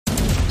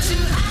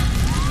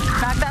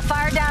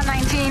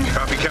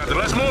Captain.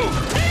 Let's move.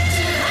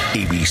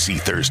 ABC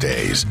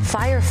Thursdays.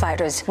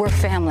 Firefighters, we're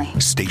family.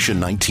 Station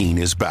 19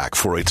 is back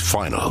for its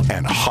final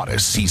and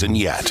hottest season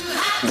yet.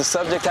 The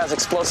subject has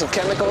explosive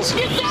chemicals.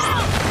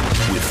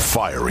 With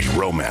fiery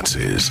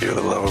romances. You're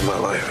the love of my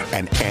life.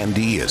 And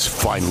Andy is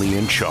finally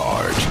in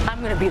charge. I'm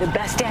going to be the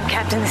best damn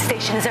captain the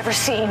station has ever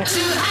seen.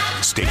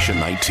 Station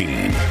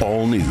 19.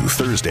 All new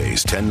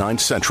Thursdays, 10/9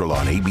 Central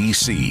on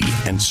ABC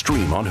and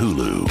stream on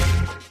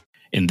Hulu.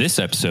 In this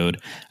episode,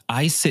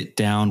 I sit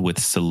down with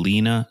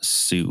Selena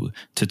Soo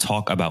to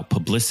talk about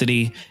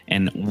publicity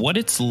and what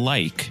it's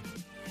like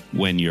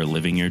when you're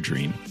living your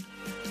dream.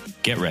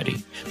 Get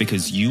ready,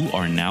 because you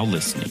are now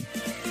listening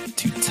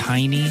to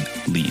Tiny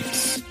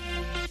Leaps,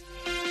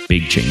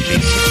 Big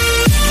Changes.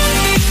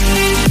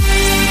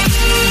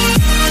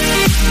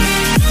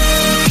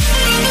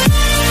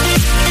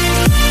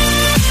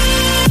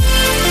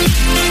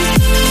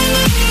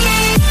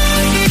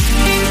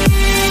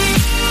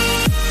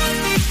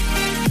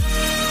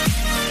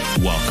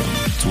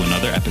 Welcome to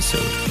another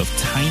episode of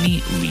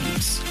Tiny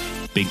Leaps,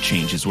 Big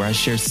Changes, where I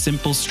share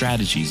simple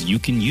strategies you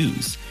can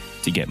use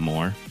to get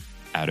more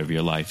out of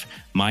your life.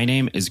 My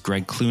name is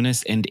Greg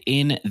Clunas, and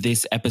in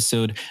this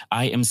episode,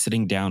 I am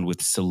sitting down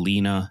with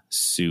Selena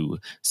Soo.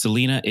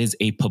 Selena is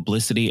a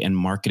publicity and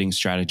marketing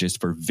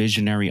strategist for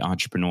visionary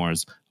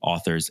entrepreneurs,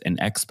 authors, and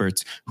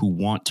experts who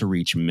want to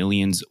reach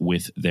millions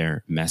with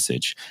their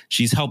message.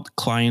 She's helped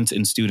clients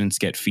and students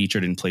get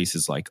featured in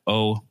places like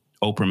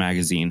Oprah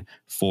Magazine,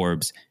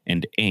 Forbes,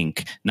 and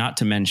Inc., not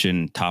to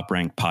mention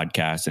top-ranked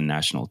podcasts and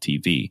national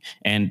TV.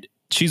 And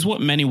she's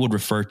what many would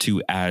refer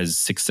to as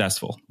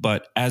successful.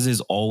 But as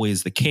is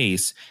always the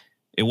case,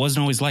 it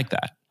wasn't always like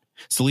that.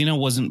 Selena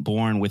wasn't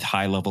born with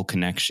high-level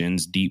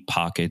connections, deep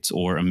pockets,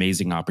 or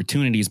amazing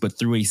opportunities, but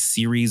through a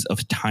series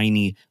of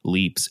tiny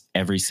leaps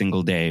every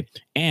single day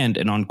and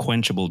an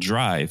unquenchable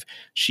drive,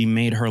 she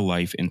made her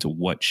life into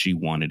what she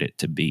wanted it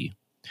to be.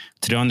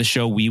 Today on the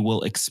show, we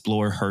will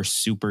explore her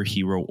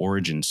superhero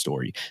origin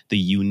story, the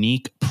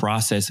unique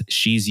process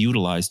she's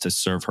utilized to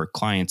serve her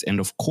clients, and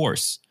of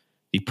course,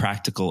 the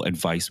practical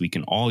advice we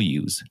can all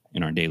use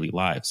in our daily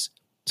lives.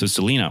 So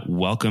Selena,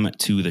 welcome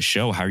to the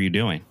show. How are you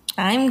doing?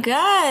 I'm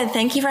good.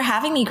 Thank you for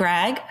having me,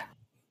 Greg.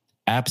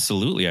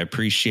 Absolutely. I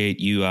appreciate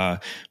you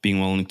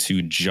being willing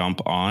to jump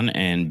on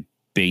and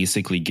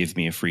basically give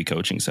me a free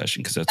coaching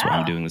session, because that's why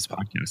I'm doing this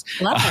podcast.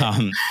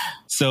 Love it.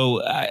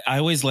 So I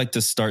always like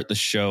to start the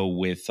show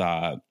with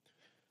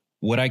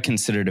what I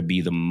consider to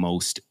be the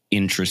most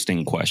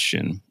interesting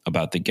question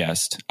about the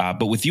guest.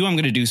 But with you, I'm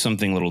going to do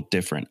something a little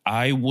different.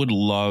 I would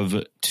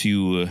love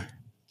to,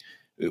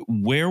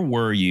 where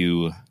were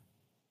you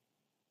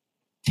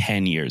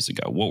 10 years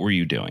ago? What were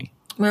you doing?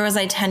 Where was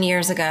I 10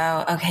 years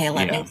ago? Okay,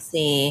 let me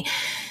see.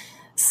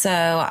 So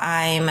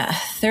I'm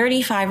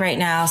 35 right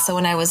now. So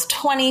when I was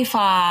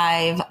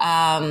 25,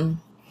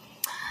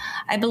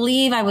 I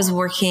believe I was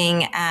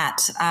working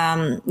at,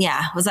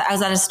 I was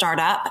at a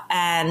startup,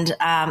 and,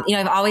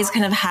 I've always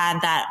kind of had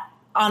that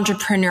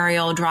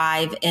entrepreneurial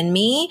drive in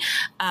me.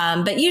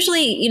 But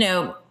usually,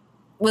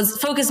 was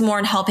focused more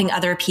on helping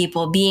other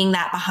people, being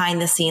that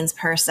behind the scenes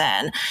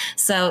person.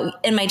 So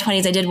in my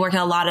 20s, I did work in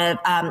a lot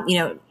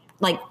of,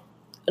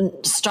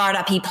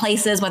 startup-y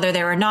places, whether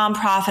they were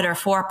nonprofit or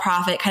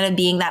for-profit, kind of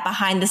being that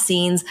behind the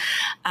scenes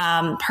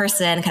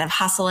person, kind of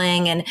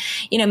hustling and,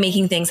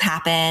 making things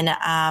happen,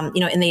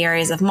 in the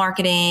areas of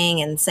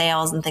marketing and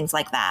sales and things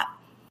like that.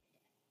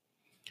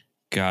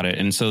 Got it.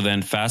 And so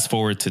then fast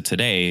forward to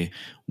today,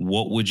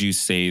 what would you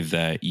say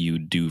that you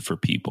do for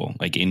people,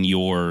 like in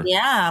your...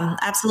 Yeah,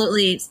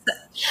 absolutely.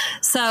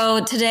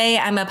 So today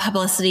I'm a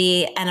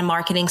publicity and a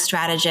marketing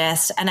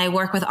strategist, and I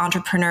work with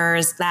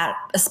entrepreneurs that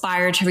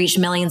aspire to reach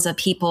millions of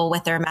people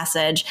with their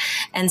message.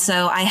 And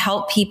so I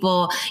help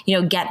people,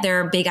 get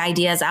their big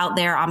ideas out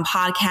there on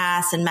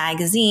podcasts and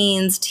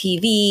magazines,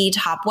 TV,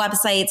 top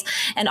websites,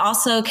 and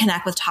also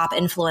connect with top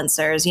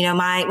influencers.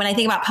 When I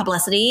think about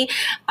publicity,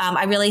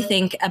 I really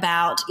think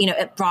about,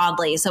 it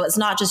broadly. So it's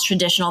not just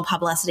traditional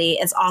publicity.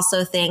 It's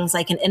also things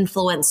like an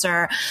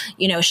influencer,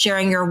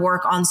 sharing your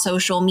work on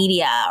social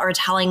media or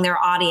telling their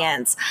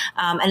audience.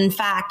 And in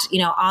fact,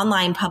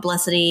 online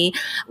publicity,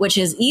 which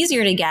is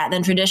easier to get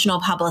than traditional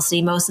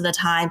publicity most of the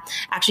time,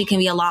 actually can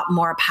be a lot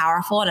more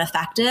powerful and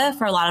effective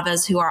for a lot of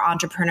us who are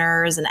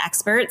entrepreneurs and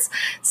experts.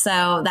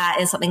 So that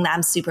is something that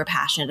I'm super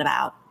passionate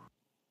about.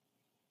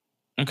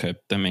 Okay,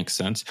 that makes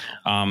sense.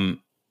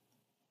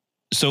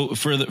 So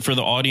for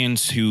the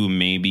audience who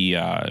maybe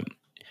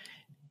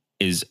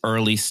is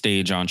early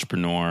stage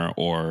entrepreneur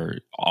or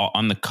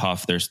on the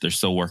cuff, they're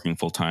still working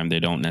full time, they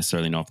don't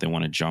necessarily know if they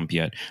want to jump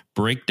yet,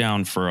 break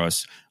down for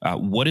us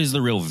what is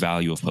the real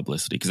value of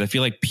publicity? Because I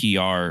feel like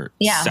PR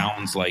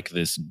sounds like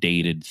this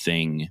dated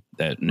thing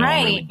that no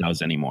one really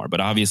does anymore,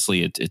 but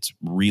obviously it's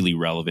really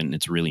relevant and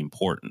it's really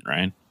important,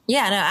 right?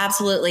 Yeah, no,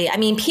 absolutely. I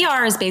mean,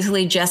 PR is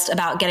basically just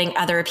about getting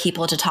other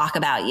people to talk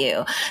about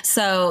you.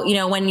 So,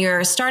 when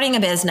you're starting a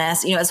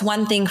business, it's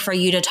one thing for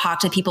you to talk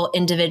to people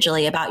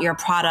individually about your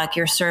product,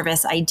 your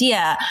service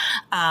idea,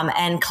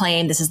 and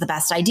claim this is the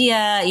best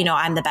idea.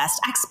 I'm the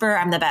best expert.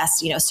 I'm the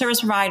best,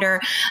 service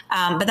provider.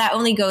 But that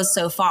only goes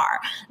so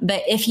far.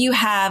 But if you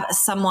have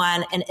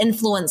someone, an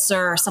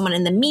influencer, or someone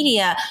in the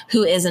media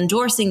who is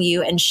endorsing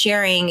you and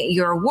sharing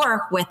your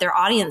work with their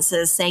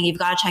audiences, saying you've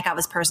got to check out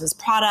this person's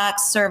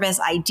product, service,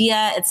 idea,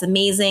 it's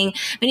amazing.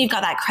 Then you've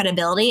got that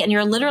credibility and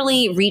you're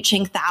literally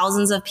reaching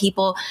thousands of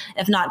people,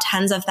 if not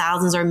tens of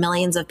thousands or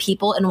millions of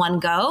people in one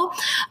go.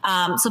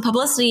 So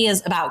publicity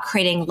is about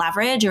creating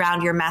leverage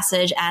around your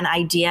message and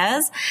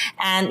ideas.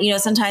 And,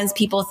 sometimes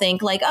people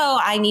think like, oh,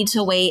 I need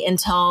to wait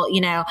until,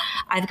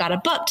 I've got a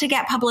book to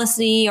get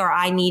publicity, or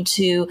I need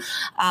to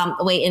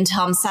wait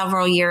until I'm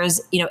several years,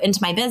 into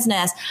my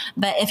business.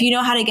 But if you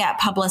know how to get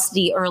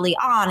publicity early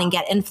on and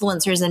get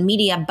influencers and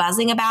media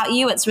buzzing about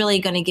you, it's really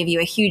going to give you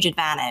a huge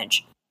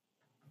advantage.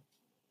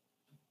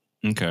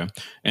 Okay.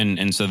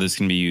 And so this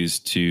can be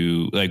used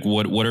to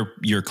what are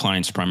your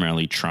clients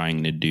primarily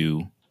trying to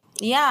do?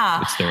 Yeah.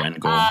 What's their end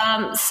goal?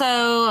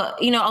 So,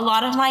 a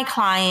lot of my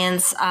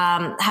clients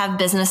have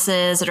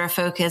businesses that are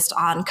focused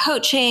on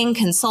coaching,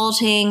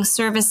 consulting,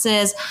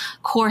 services,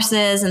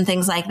 courses, and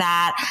things like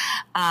that.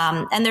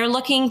 And they're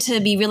looking to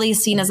be really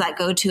seen as that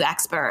go-to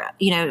expert,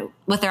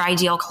 with their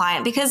ideal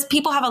client, because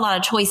people have a lot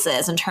of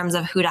choices in terms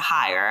of who to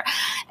hire.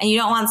 And you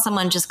don't want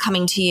someone just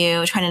coming to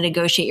you trying to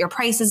negotiate your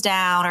prices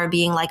down or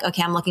being like,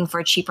 okay, I'm looking for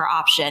a cheaper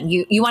option.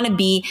 You want to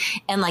be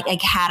in like a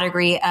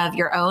category of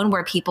your own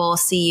where people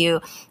see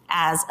you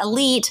as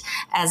elite,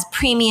 as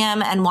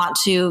premium, and want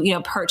to,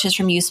 purchase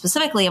from you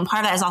specifically. And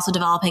part of that is also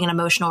developing an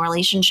emotional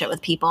relationship with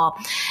people.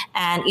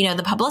 And,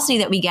 the publicity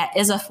that we get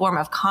is a form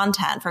of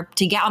content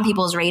to get on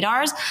people's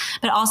radars,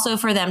 but also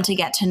for them to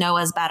get to know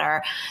us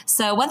better.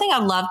 So one thing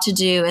I'd love to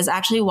do is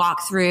actually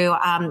walk through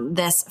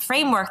this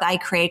framework that I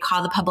created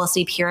called the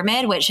Publicity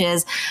Pyramid, which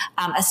is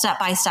a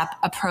step-by-step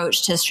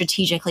approach to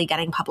strategically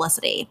getting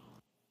publicity.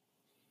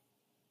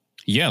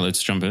 Yeah,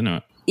 let's jump into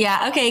it.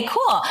 Yeah. Okay,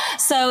 cool.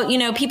 So,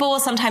 people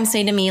will sometimes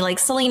say to me like,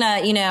 Selena,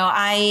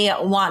 I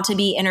want to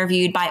be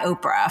interviewed by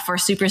Oprah for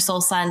Super Soul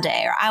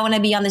Sunday, or I want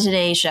to be on the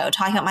Today Show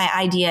talking about my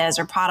ideas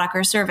or product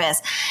or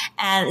service.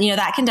 And,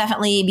 that can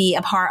definitely be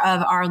a part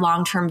of our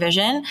long-term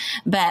vision,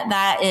 but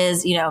that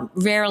is,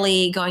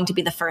 rarely going to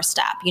be the first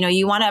step.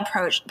 You want to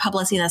approach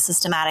publicity in a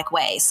systematic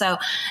way. So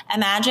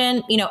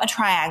imagine, a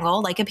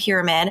triangle, like a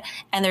pyramid,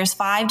 and there's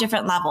 5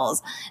 different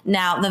levels.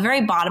 Now, the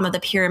very bottom of the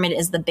pyramid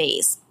is the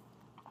base.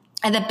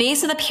 At the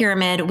base of the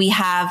pyramid, we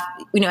have,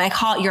 I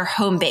call it your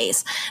home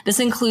base. This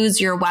includes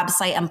your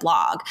website and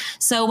blog.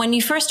 So when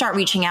you first start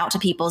reaching out to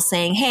people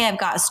saying, hey, I've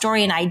got a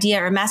story, an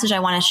idea, or a message I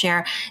want to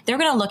share, they're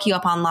going to look you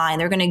up online.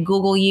 They're going to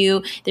Google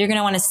you. They're going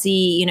to want to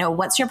see,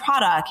 what's your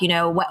product,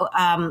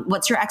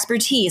 what's your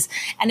expertise.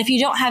 And if you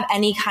don't have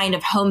any kind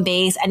of home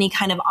base, any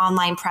kind of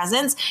online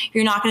presence,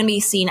 you're not going to be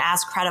seen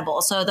as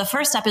credible. So the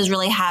first step is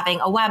really having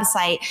a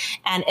website.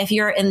 And if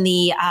you're in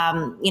the,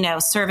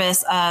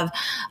 service of,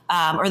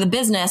 or the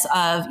business of,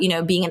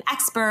 being an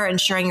expert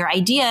and sharing your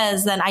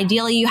ideas, then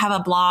ideally you have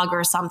a blog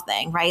or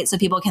something, right? So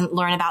people can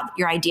learn about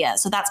your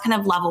ideas. So that's kind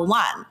of level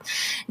 1.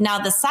 Now,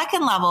 the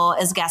second level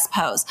is guest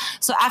posts.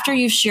 So after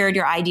you've shared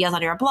your ideas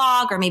on your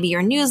blog or maybe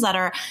your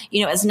newsletter,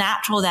 it's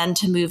natural then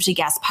to move to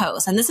guest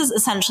posts. And this is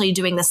essentially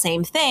doing the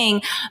same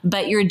thing,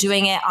 but you're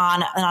doing it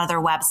on another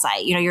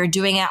website. You're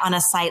doing it on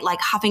a site like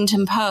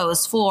Huffington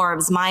Post,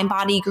 Forbes, Mind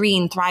Body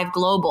Green, Thrive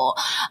Global,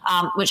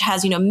 which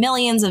has,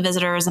 millions of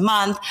visitors a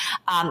month,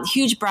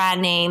 huge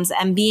brand names.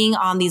 And being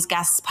on these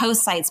guest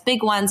post sites,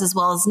 big ones as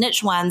well as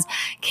niche ones,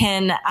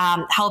 can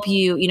help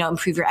you,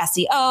 improve your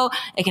SEO.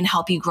 It can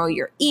help you grow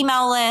your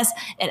email list.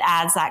 It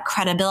adds that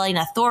credibility and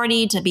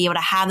authority to be able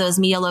to have those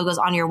media logos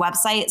on your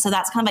website. So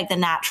that's kind of like the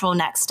natural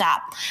next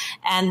step.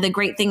 And the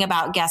great thing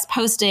about guest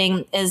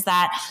posting is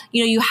that,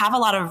 you have a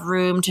lot of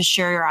room to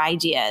share your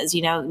ideas.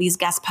 These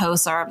guest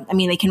posts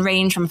they can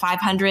range from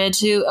 500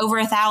 to over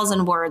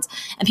 1,000 words,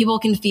 and people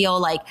can feel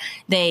like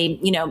they,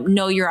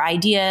 know your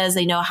ideas.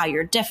 They know how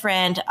you're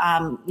different.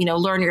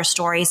 Learn your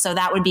story. So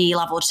that would be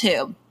level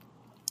 2.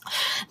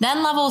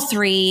 Then level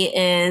 3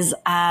 is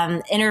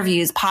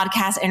interviews,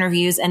 podcast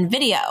interviews, and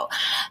video.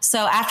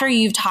 So after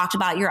you've talked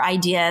about your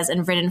ideas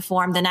in written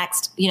form, the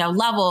next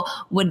level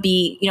would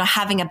be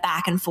having a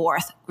back and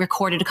forth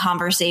recorded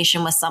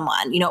conversation with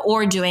someone,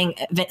 or doing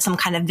some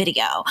kind of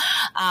video.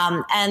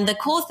 And the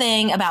cool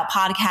thing about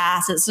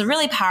podcasts, it's a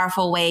really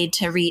powerful way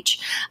to reach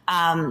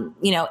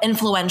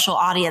influential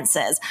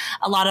audiences.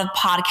 A lot of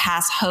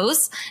podcast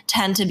hosts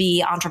tend to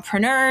be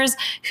entrepreneurs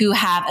who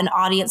have an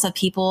audience of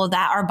people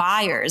that are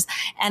buyers.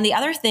 listeners. And the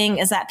other thing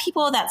is that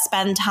people that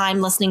spend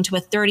time listening to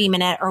a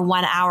 30-minute or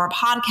 1 hour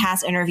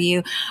podcast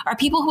interview are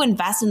people who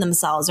invest in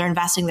themselves. They're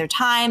investing their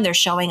time. They're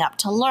showing up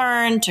to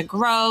learn, to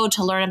grow,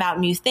 to learn about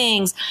new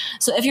things.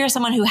 So if you're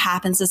someone who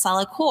happens to sell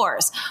a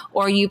course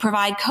or you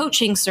provide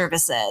coaching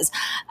services,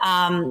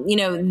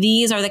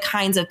 these are the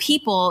kinds of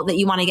people that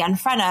you want to get in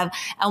front of.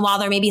 And while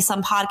there may be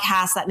some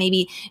podcasts that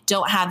maybe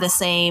don't have the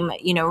same,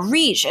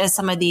 reach as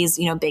some of these,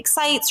 big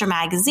sites or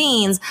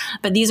magazines,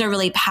 but these are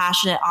really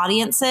passionate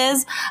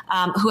audiences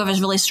who have a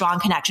really strong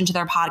connection to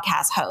their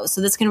podcast host.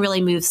 So this can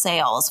really move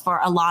sales for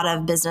a lot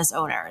of business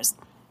owners.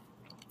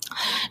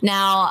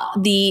 Now,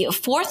 the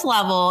fourth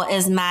level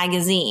is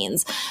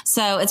magazines.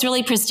 So it's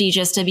really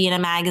prestigious to be in a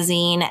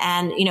magazine.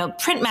 And,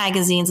 print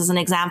magazines, as an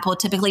example,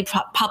 typically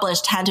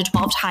publish 10 to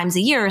 12 times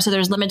a year. So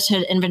there's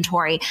limited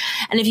inventory.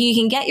 And if you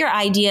can get your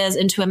ideas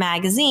into a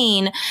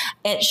magazine,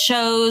 it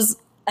shows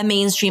a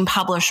mainstream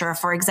publisher,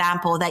 for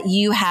example, that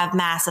you have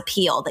mass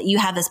appeal, that you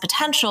have this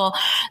potential.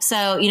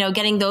 So,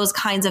 getting those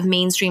kinds of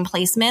mainstream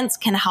placements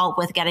can help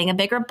with getting a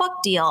bigger book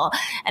deal,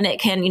 and it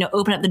can,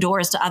 open up the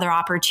doors to other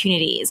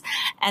opportunities.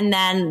 And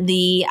then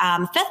the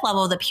fifth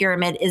level of the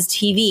pyramid is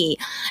TV.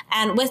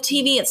 And with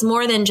TV, it's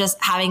more than just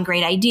having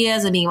great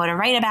ideas and being able to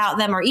write about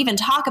them or even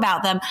talk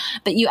about them,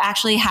 but you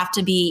actually have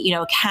to be,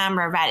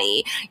 camera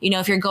ready.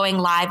 If you're going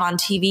live on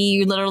TV,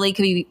 you literally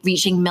could be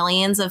reaching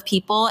millions of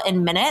people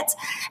in minutes.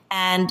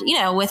 And,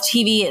 with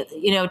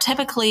TV,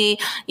 typically,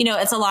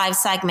 it's a live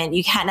segment.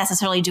 You can't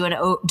necessarily do an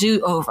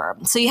do-over.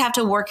 So you have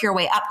to work your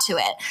way up to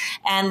it.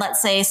 And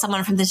let's say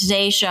someone from the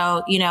Today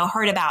Show,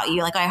 heard about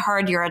you. Like, I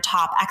heard you're a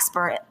top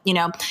expert,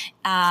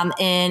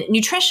 in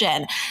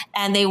nutrition,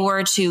 and they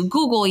were to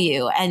Google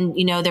you, and,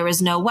 there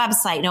was no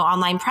website, no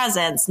online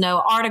presence,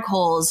 no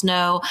articles,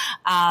 no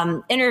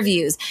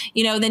interviews,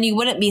 then you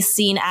wouldn't be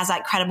seen as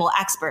that credible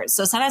expert.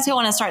 So sometimes we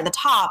want to start at the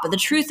top, but the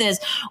truth is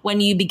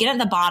when you begin at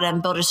the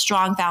bottom, build a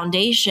strong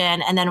foundation,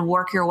 and then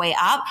work your way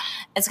up,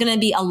 it's going to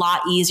be a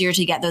lot easier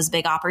to get those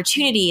big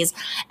opportunities.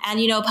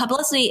 And,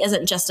 publicity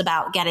isn't just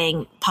about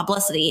getting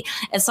publicity.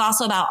 It's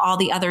also about all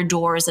the other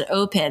doors that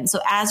open. So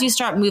as you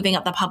start moving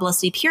up the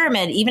publicity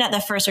pyramid, even at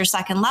the first or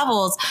second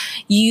levels,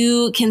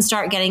 you can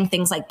start getting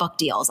things like book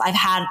deals. I've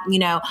had,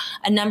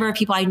 a number of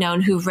people I've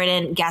known who've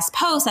written guest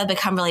posts that have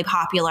become really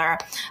popular.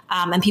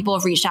 And people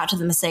have reached out to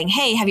them saying,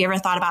 hey, have you ever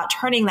thought about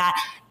turning that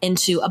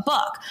into a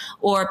book?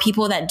 Or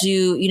people that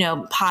do,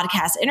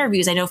 podcast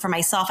interviews. I know for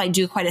myself, I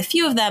do quite a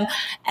few of them,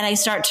 and I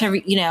start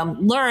to,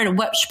 learn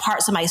which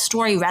parts of my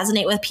story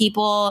resonate with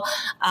people,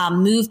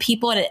 move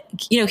people, and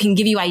it, can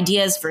give you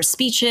ideas for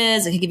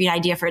speeches. It can give you an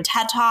idea for a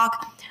TED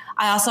Talk.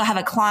 I also have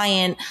a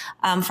client,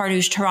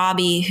 Farnoosh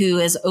Torabi, who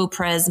is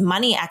Oprah's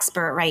money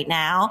expert right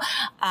now.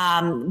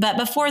 But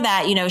before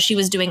that, she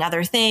was doing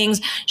other things.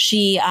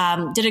 She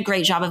did a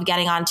great job of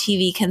getting on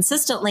TV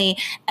consistently.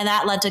 And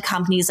that led to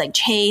companies like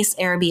Chase,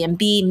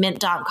 Airbnb,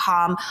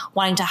 Mint.com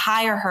wanting to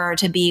hire her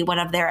to be one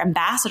of their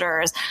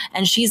ambassadors.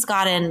 And she's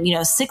gotten,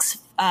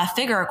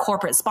 six-figure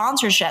corporate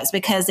sponsorships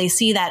because they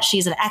see that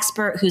she's an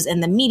expert who's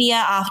in the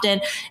media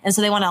often. And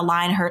so they want to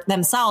align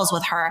themselves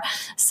with her.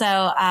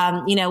 So,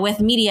 with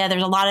media,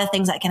 there's a lot of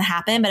things that can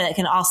happen, but it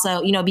can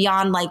also,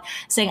 beyond like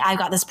saying, I've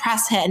got this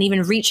press hit and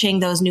even reaching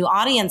those new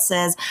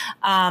audiences,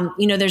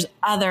 there's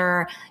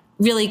other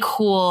really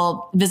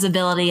cool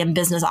visibility and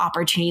business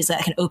opportunities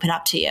that can open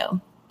up to you.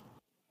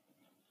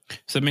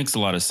 So it makes a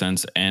lot of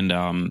sense.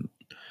 And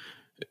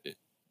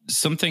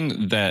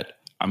something that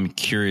I'm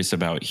curious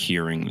about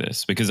hearing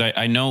this, because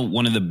I know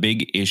one of the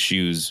big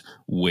issues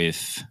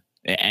with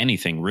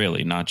anything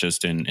really, not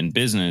just in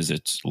business,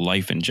 it's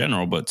life in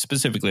general, but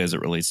specifically as it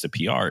relates to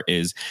PR,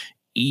 is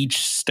each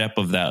step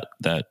of that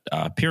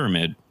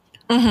pyramid,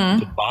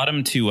 the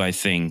bottom two, I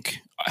think,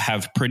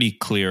 have pretty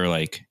clear,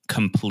 like,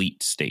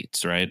 complete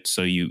states, right?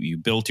 So you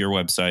built your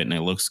website and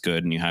it looks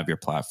good and you have your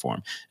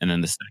platform. And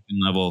then the second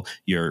level,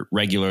 you're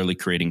regularly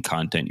creating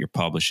content, you're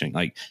publishing.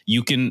 Like,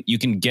 you can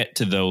get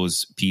to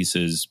those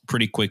pieces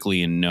pretty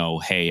quickly and know,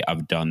 hey,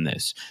 I've done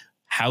this.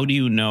 How do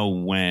you know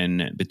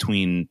when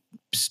between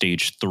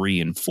stage 3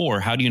 and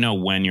 4, how do you know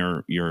when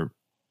you're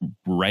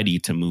ready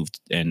to move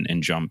and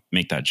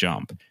make that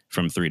jump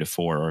from 3 to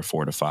 4 or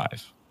 4 to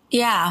 5?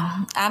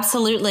 Yeah,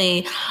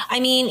 absolutely. I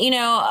mean,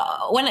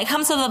 when it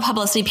comes to the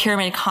publicity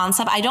pyramid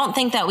concept, I don't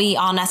think that we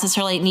all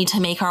necessarily need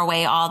to make our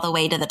way all the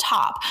way to the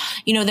top.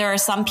 There are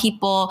some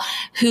people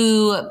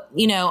who,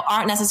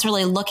 aren't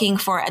necessarily looking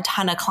for a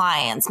ton of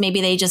clients. Maybe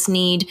they just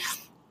need,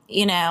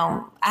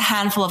 a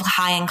handful of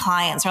high-end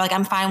clients, or like,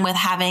 I'm fine with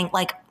having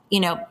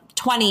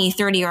 20,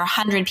 30, or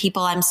 100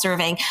 people I'm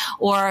serving,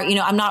 or,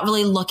 I'm not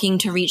really looking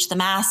to reach the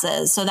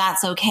masses. So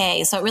that's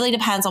okay. So it really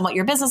depends on what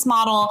your business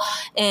model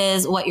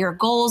is, what your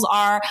goals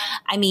are.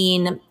 I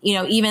mean,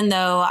 even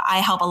though I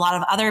help a lot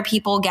of other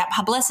people get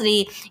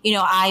publicity,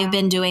 I've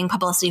been doing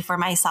publicity for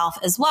myself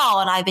as well.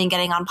 And I've been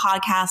getting on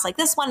podcasts like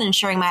this one and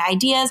sharing my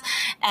ideas.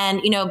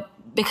 And,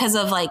 because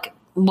of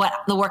what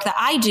the work that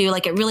I do,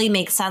 like it really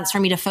makes sense for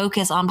me to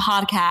focus on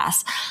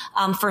podcasts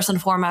first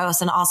and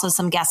foremost, and also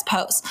some guest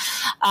posts.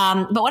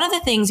 But one of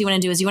the things you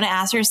want to do is you want to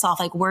ask yourself,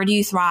 like, where do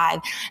you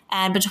thrive?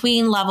 And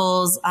between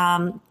levels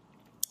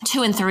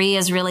 2 and 3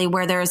 is really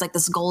where there's like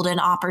this golden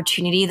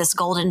opportunity, this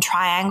golden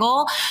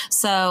triangle.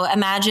 So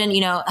imagine,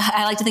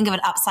 I like to think of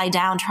an upside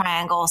down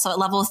triangle. So at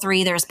level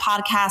 3, there's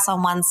podcasts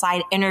on one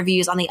side,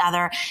 interviews on the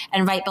other,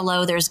 and right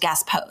below there's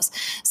guest posts.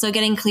 So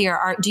getting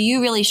clear, do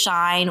you really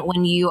shine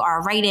when you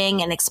are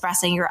writing and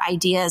expressing your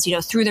ideas,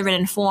 through the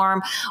written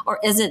form, or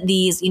is it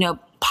these,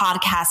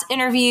 podcast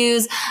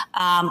interviews,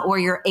 or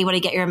you're able to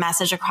get your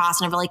message across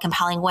in a really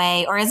compelling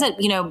way? Or is it,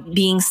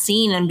 being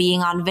seen and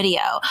being on video?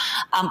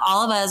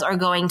 All of us are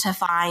going to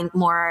find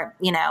more,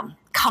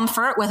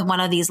 comfort with one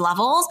of these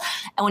levels.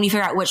 And when you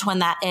figure out which one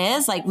that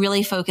is, like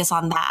really focus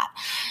on that.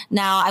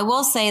 Now, I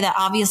will say that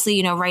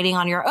obviously, writing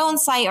on your own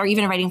site or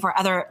even writing for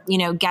other,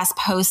 guest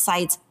post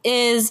sites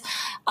is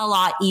a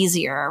lot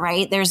easier,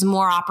 right? There's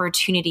more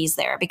opportunities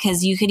there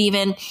because you could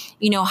even,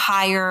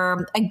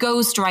 hire a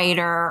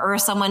ghostwriter or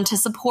someone to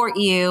support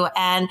you.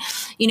 And,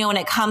 when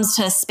it comes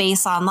to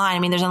space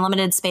online, there's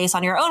unlimited space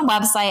on your own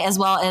website as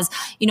well as,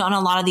 on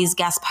a lot of these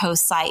guest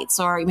post sites,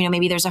 or,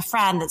 maybe there's a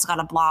friend that's got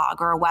a blog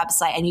or a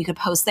website and you could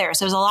post there.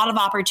 So there's a lot of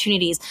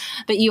opportunities,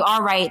 but you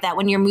are right that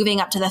when you're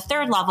moving up to the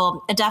 3rd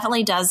level, it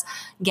definitely does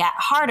get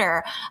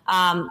harder.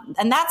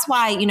 And that's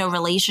why,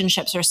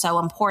 relationships are so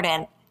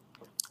important.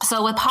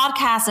 So with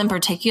podcasts in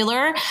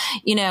particular,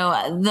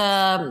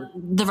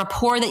 the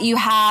rapport that you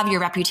have,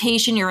 your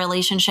reputation, your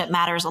relationship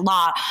matters a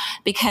lot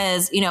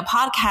because,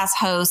 podcast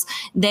hosts,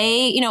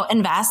 they,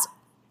 invest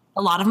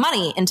a lot of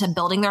money into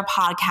building their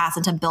podcast,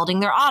 into building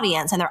their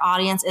audience, and their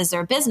audience is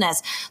their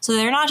business. So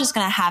they're not just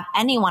going to have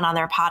anyone on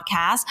their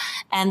podcast.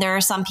 And there are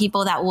some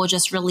people that will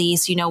just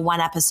release, 1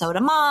 episode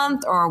a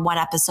month or 1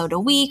 episode a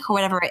week or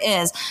whatever it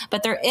is,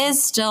 but there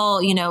is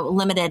still,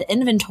 limited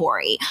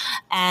inventory.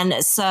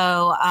 And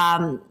so,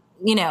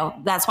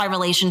 that's why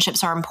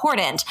relationships are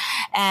important.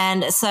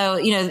 And so,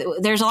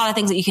 there's a lot of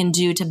things that you can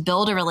do to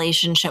build a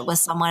relationship with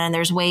someone. And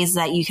there's ways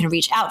that you can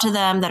reach out to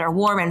them that are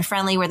warm and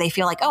friendly where they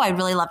feel like, oh, I'd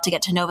really love to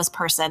get to know this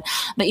person.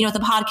 But, with the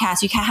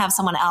podcast, you can't have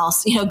someone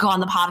else, go on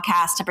the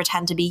podcast to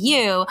pretend to be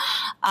you.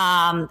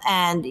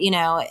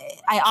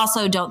 I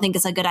also don't think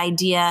it's a good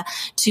idea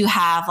to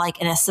have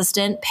like an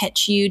assistant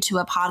pitch you to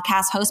a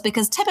podcast host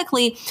because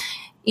typically,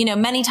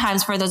 many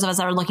times for those of us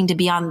that are looking to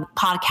be on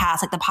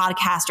podcasts, like the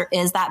podcaster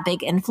is that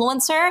big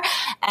influencer.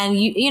 And,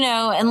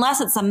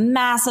 unless it's a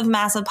massive,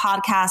 massive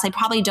podcast, they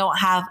probably don't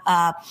have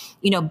a,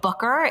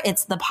 booker.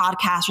 It's the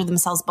podcaster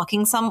themselves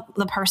booking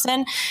the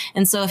person.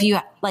 And so if you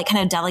like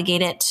kind of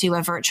delegate it to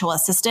a virtual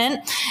assistant,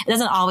 it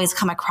doesn't always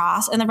come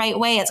across in the right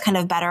way. It's kind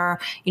of better,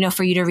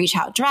 for you to reach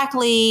out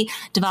directly,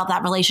 develop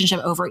that relationship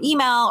over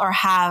email, or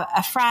have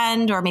a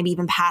friend or maybe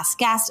even past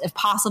guest, if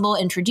possible,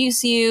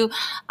 introduce you,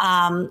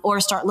 or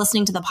start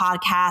listening to the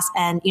podcast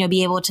and,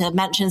 be able to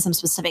mention some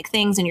specific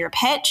things in your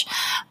pitch.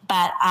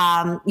 But,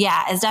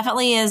 it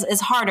definitely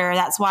is harder.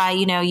 That's why,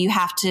 you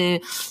have to,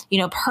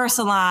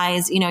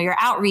 personalize, your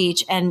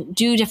outreach and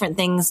do different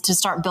things to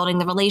start building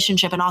the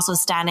relationship and also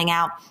standing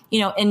out,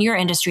 in your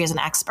industry as an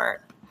expert.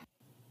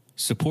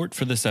 Support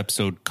for this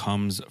episode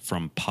comes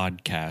from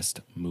Podcast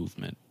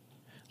Movement.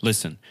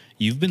 Listen,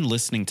 you've been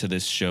listening to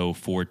this show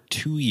for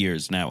 2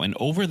 years now, and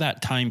over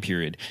that time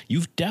period,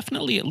 you've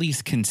definitely at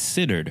least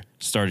considered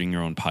starting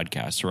your own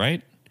podcast,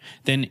 right?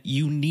 Then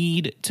you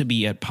need to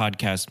be at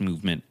Podcast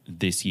Movement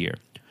this year.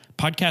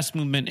 Podcast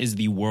Movement is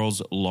the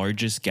world's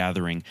largest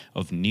gathering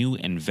of new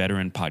and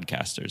veteran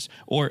podcasters,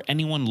 or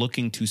anyone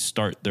looking to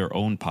start their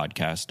own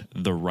podcast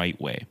the right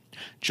way.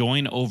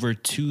 Join over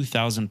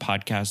 2,000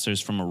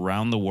 podcasters from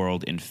around the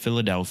world in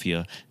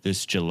Philadelphia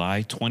this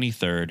July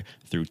 23rd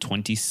through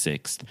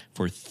 26th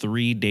for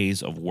 3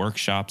 days of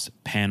workshops,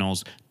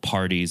 panels,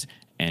 parties,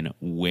 and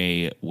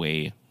way,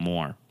 way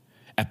more.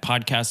 At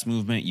Podcast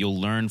Movement, you'll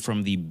learn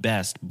from the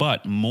best,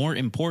 but more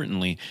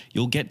importantly,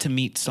 you'll get to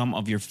meet some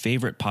of your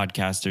favorite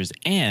podcasters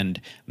and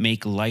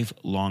make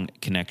lifelong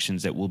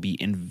connections that will be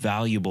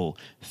invaluable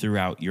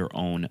throughout your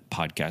own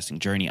podcasting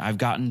journey. I've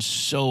gotten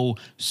so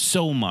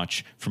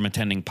much from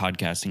attending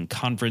podcasting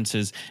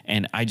conferences,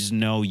 and I just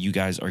know you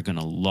guys are going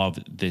to love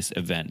this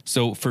event.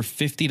 So for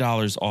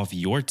 $50 off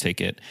your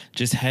ticket,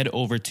 just head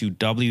over to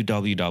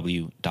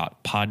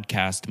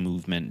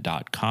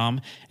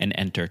www.podcastmovement.com and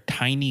enter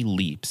Tiny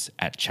Leaps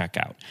at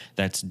checkout.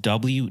 That's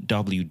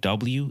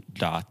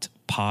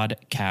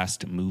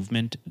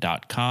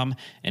www.podcastmovement.com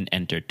and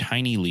enter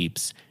Tiny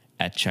Leaps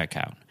at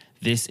checkout.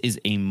 This is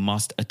a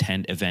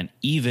must-attend event,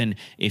 even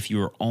if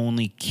you're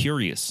only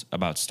curious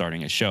about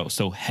starting a show.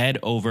 So head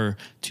over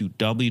to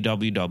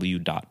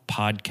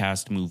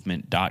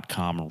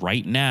www.podcastmovement.com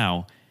right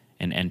now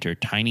and enter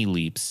Tiny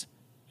Leaps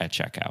at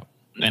checkout.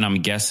 And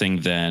I'm guessing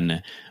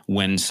then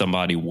when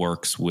somebody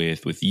works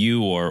with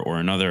you or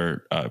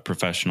another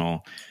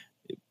professional,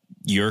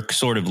 you're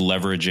sort of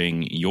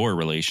leveraging your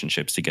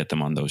relationships to get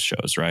them on those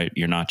shows, right?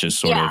 You're not just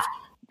sort of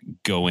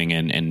going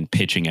and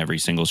pitching every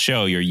single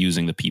show. You're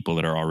using the people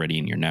that are already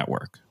in your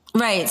network.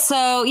 Right.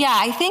 So, yeah,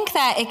 I think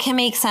that it can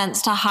make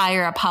sense to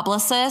hire a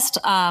publicist.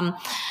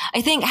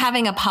 I think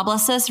having a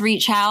publicist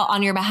reach out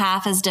on your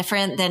behalf is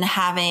different than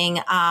having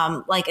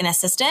like an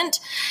assistant.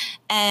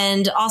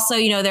 And also,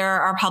 there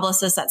are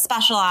publicists that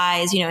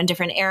specialize, in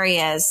different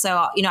areas.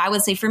 So, I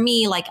would say for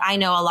me, like I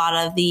know a lot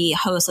of the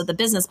hosts of the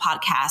business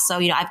podcast. So,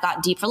 I've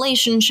got deep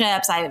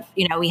relationships.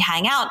 We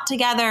hang out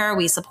together,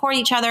 we support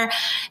each other.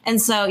 And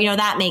so,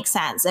 that makes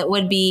sense. It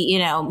would be,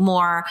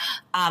 more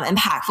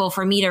impactful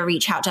for me to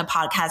reach out to a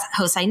podcast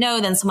host I know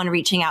than someone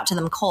reaching out to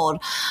them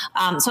cold.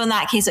 So in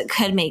that case, it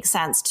could make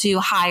sense to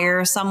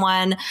hire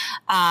someone,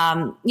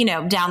 down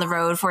the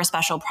road for a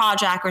special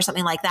project or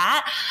something like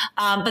that.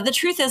 But the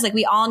truth is, like,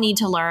 we all need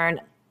to learn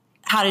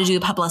how to do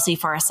publicity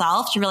for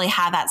ourselves to really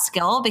have that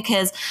skill,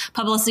 because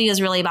publicity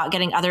is really about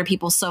getting other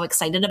people so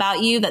excited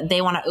about you that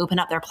they want to open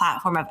up their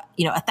platform of,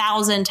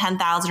 1,000,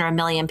 10,000 or 1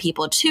 million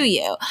people to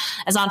you.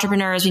 As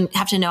entrepreneurs, we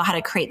have to know how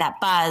to create that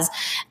buzz.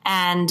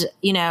 And,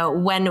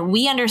 when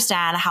we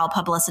understand how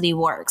publicity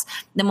works,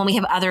 then when we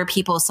have other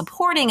people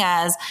supporting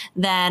us,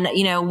 then,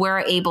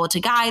 we're able to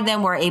guide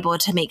them. We're able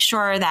to make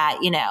sure that,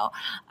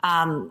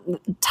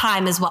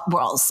 time is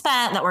well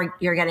spent, that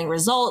you're getting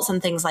results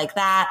and things like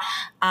that.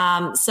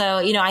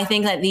 So, I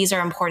think that these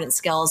are important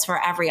skills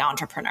for every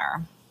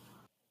entrepreneur.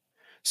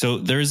 So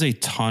there's a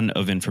ton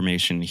of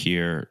information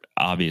here,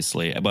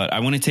 obviously, but I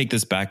want to take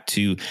this back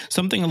to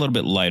something a little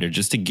bit lighter,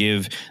 just to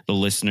give the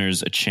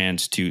listeners a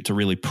chance to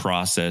really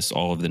process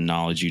all of the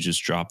knowledge you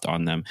just dropped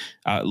on them.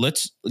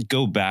 Let's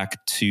go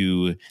back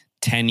to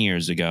 10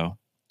 years ago.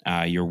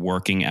 You're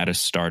working at a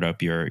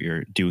startup,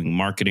 you're doing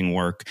marketing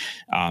work,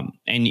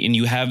 and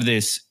you have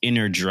this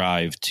inner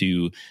drive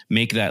to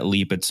make that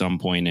leap at some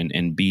point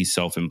and be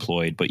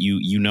self-employed, but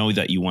you know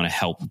that you want to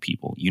help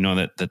people. You know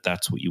that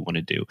that's what you want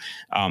to do.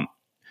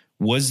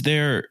 Was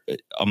there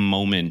a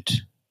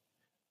moment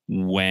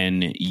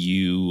when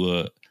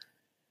you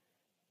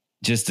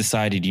just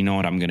decided, you know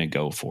what, I'm going to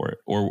go for it?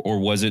 Or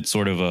was it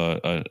sort of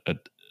a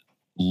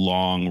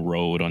long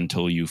road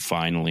until you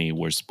finally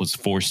was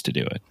forced to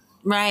do it?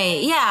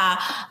 Right. Yeah.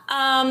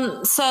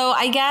 So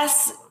I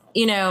guess,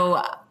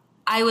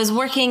 I was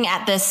working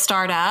at this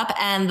startup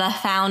and the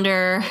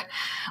founder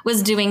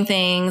was doing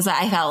things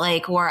that I felt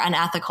like were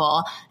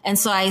unethical. And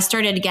so I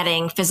started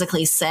getting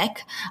physically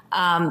sick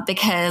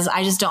because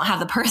I just don't have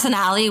the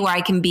personality where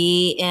I can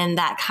be in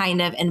that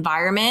kind of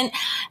environment.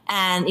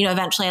 And,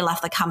 eventually I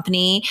left the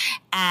company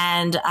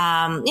and,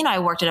 I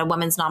worked at a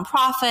women's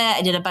nonprofit.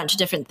 I did a bunch of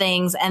different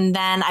things. And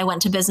then I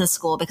went to business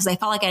school because I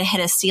felt like I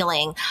hit a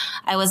ceiling.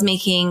 I was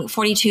making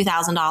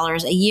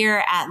 $42,000 a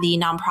year at the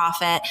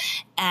nonprofit,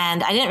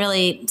 and I didn't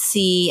really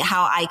see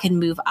how I could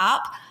move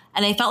up.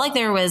 And I felt like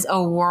there was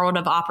a world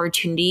of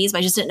opportunities, but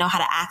I just didn't know how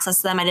to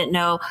access them. I didn't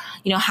know,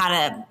 how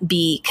to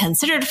be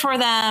considered for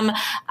them. And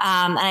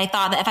I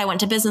thought that if I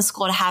went to business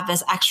school to have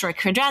this extra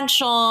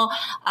credential,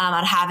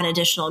 I'd have an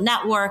additional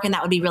network, and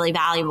that would be really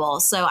valuable.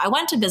 So I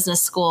went to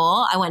business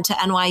school. I went to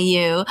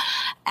NYU.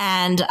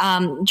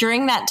 And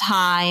during that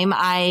time,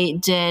 I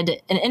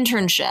did an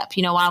internship.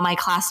 While my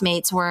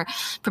classmates were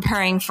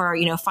preparing for,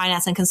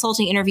 finance and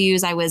consulting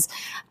interviews, I was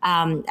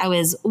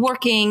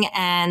working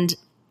and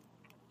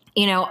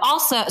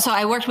also, so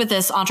I worked with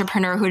this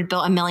entrepreneur who had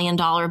built $1 million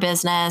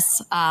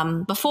business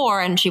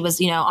before, and she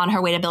was, on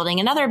her way to building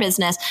another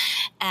business.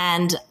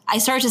 And I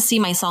started to see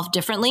myself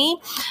differently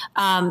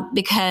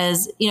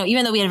because,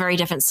 even though we had a very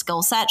different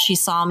skill set, she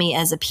saw me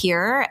as a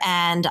peer.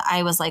 And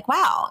I was like,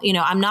 wow,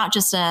 I'm not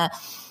just a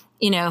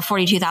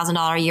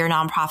 $42,000 a year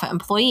nonprofit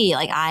employee.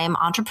 Like, I am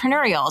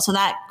entrepreneurial. So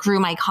that grew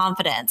my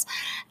confidence.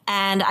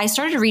 And I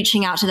started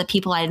reaching out to the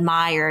people I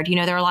admired.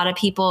 There are a lot of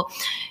people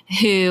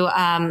who,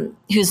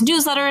 whose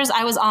newsletters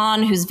I was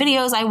on, whose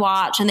videos I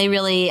watch. And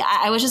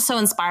I was just so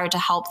inspired to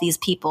help these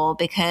people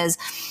because,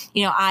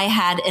 I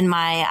had in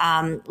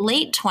my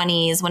late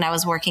 20s when I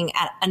was working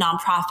at a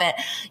nonprofit,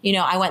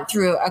 I went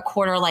through a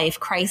quarter life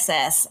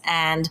crisis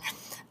and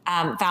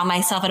found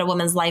myself at a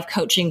women's life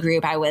coaching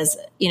group. I was,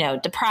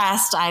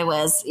 depressed. I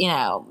was,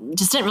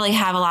 just didn't really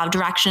have a lot of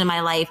direction in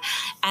my life.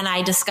 And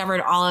I discovered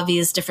all of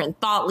these different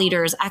thought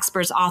leaders,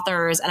 experts,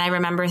 authors. And I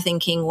remember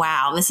thinking,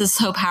 wow, this is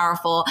so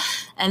powerful.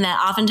 And that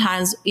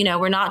oftentimes,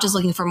 we're not just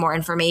looking for more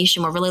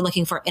information. We're really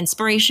looking for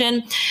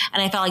inspiration.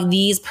 And I felt like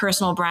these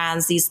personal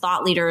brands, these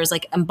thought leaders,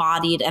 like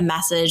embodied a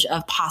message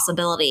of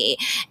possibility.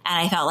 And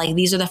I felt like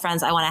these are the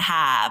friends I want to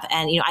have.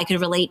 And, I could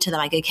relate to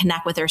them. I could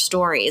connect with their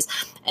stories.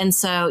 And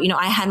so,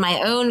 I had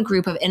my own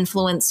group of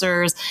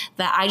influencers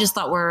that I just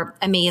thought were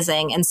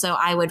amazing. And so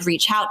I would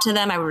reach out to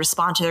them. I would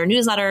respond to their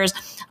newsletters.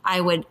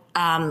 I would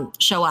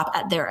show up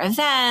at their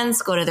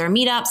events, go to their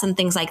meetups and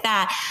things like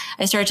that.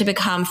 I started to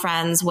become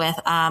friends with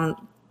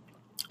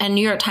a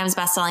New York Times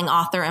bestselling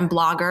author and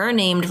blogger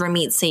named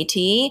Ramit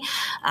Sethi,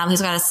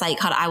 who's got a site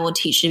called I Will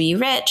Teach You to Be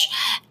Rich.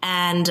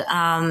 And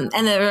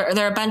there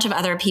are a bunch of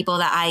other people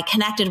that I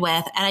connected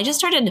with. And I just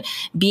started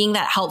being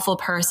that helpful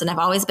person. I've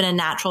always been a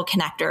natural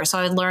connector. So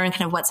I would learn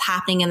kind of what's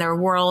happening in their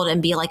world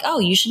and be like, oh,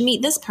 you should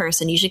meet this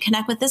person. You should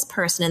connect with this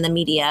person in the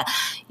media.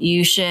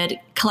 You should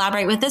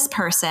collaborate with this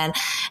person.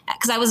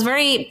 Because I was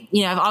very,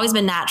 I've always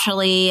been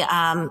naturally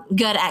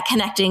good at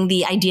connecting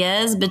the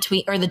ideas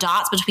the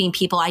dots between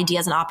people,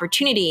 ideas, and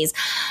opportunities.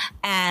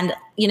 And,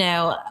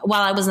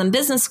 while I was in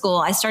business school,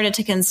 I started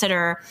to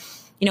consider,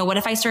 what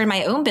if I started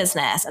my own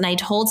business and I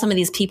told some of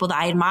these people that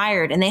I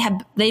admired and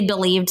they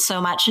believed so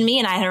much in me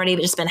and I had already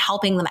just been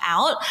helping them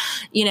out,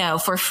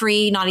 for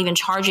free, not even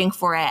charging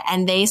for it.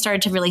 And they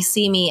started to really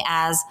see me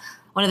as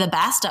one of the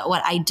best at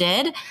what I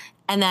did.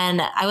 And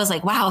then I was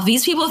like, wow, if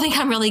these people think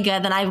I'm really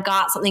good, then I've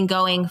got something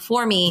going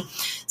for me.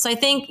 So I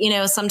think,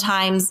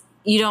 sometimes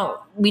we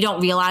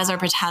don't realize our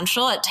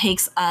potential. It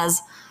takes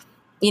us,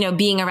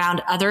 being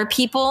around other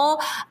people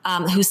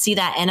who see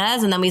that in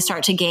us, and then we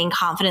start to gain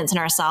confidence in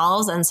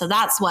ourselves. And so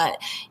that's what,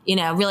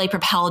 really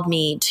propelled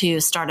me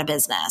to start a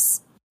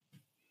business.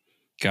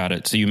 Got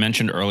it. So you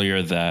mentioned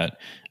earlier that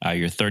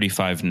you're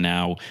 35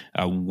 now.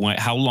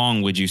 How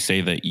long would you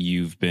say that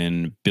you've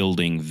been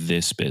building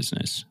this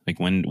business? Like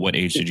what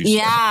age did you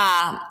start?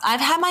 Yeah,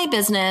 I've had my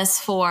business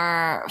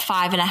for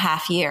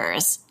 5.5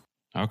 years.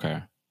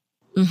 Okay.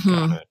 Mm-hmm.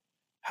 Got it.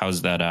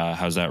 How's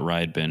that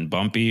ride been?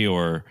 Bumpy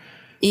or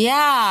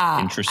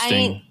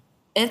interesting?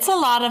 It's a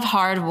lot of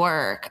hard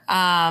work.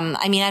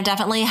 I've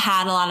definitely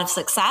had a lot of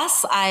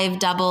success. I've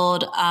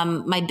doubled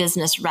my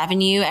business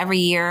revenue every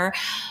year.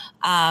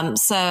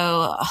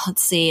 So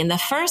let's see, in the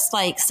first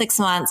 6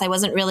 months, I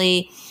wasn't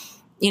really,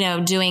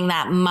 doing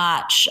that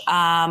much.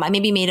 I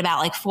maybe made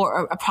about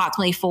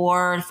approximately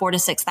 $4,000 to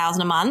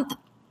 $6,000 a month.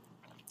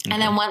 Okay. And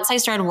then once I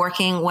started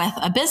working with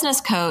a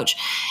business coach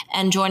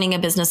and joining a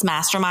business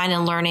mastermind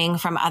and learning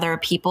from other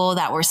people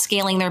that were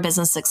scaling their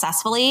business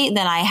successfully,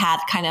 then I had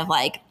kind of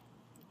a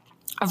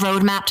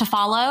roadmap to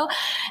follow.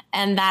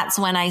 And that's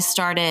when I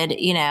started,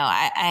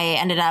 I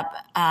ended up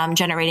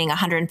generating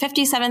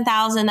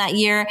 $157,000 that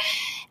year.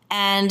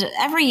 And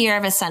every year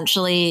I've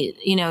essentially,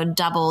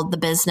 doubled the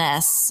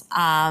business.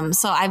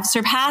 So I've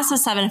surpassed the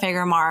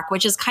 7-figure mark,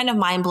 which is kind of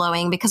mind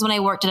blowing because when I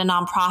worked at a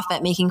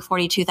nonprofit making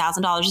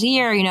 $42,000 a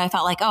year, I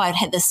felt like, oh, I'd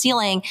hit the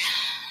ceiling.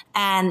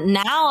 And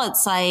now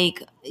it's when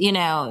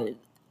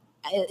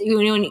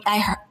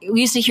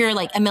we used to hear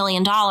 $1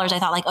 million, I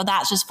thought oh,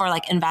 that's just for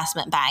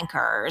investment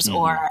bankers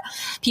or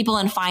people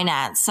in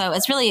finance. So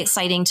it's really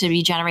exciting to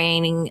be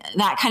generating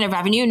that kind of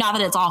revenue. Not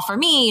that it's all for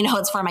me,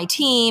 it's for my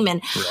team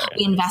and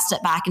we invest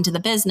it back into the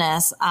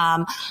business.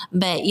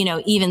 But,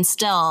 even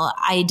still,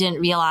 I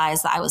didn't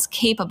realize that I was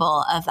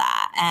capable of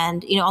that.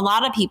 And, a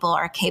lot of people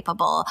are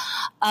capable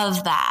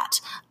of that.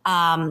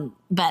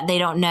 But they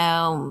don't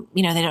know,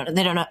 they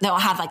don't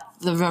have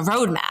the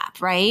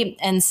roadmap. Right.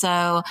 And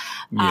so,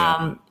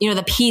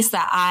 the piece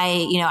that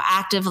I,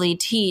 actively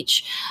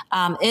teach,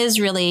 is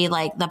really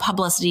the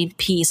publicity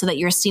piece so that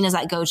you're seen as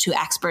that go-to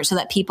expert so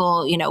that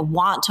people,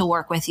 want to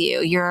work with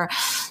you. You're,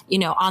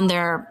 on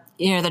their,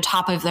 the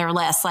top of their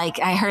list.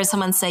 I heard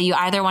someone say you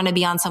either want to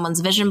be on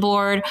someone's vision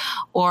board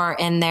or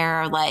in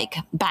their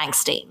bank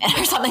statement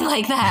or something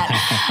like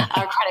that, a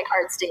credit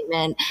card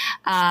statement.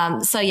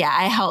 So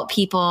I help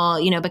people,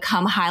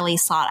 become highly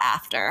sought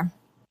after.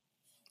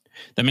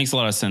 That makes a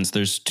lot of sense.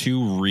 There's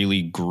two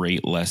really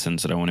great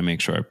lessons that I want to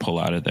make sure I pull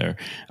out of there.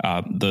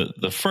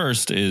 The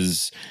first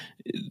is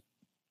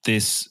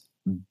this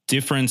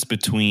difference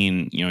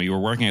between, you were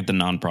working at the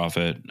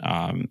nonprofit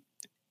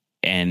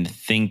and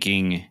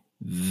thinking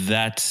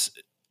that's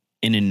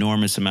an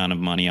enormous amount of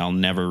money. I'll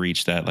never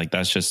reach that.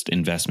 That's just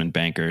investment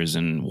bankers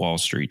and Wall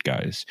Street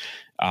guys.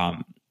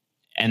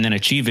 And then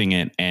achieving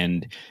it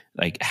and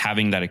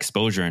having that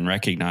exposure and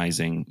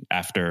recognizing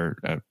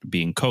after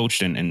being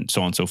coached and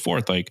so on and so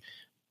forth,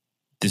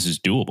 this is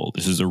doable.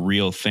 This is a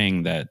real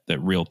thing that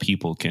real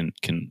people can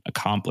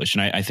accomplish.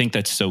 And I think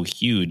that's so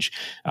huge.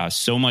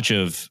 So much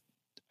of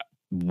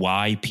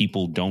why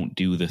people don't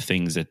do the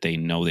things that they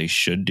know they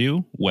should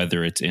do,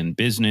 whether it's in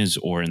business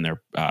or in their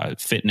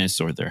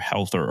fitness or their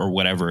health or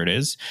whatever it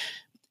is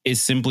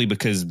simply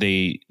because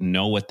they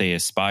know what they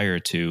aspire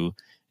to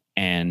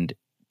and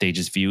they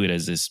just view it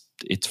as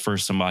it's for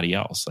somebody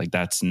else.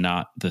 That's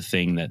not the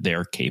thing that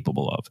they're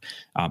capable of.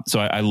 So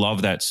I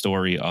love that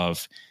story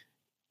of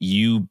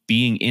you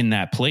being in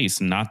that place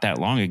not that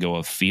long ago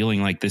of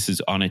feeling like this is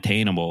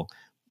unattainable.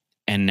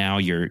 And now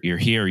you're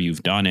here,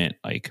 you've done it.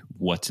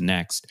 What's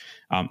next?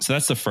 So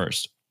that's the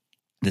first.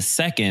 The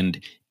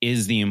second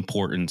is the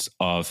importance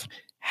of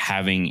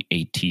having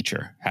a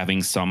teacher,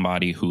 having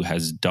somebody who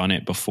has done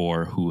it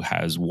before, who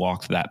has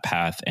walked that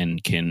path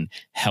and can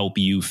help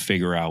you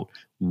figure out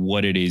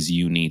what it is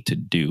you need to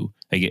do.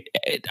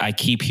 I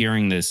keep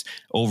hearing this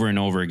over and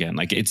over again.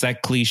 It's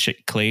that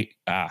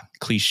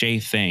cliche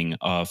thing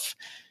of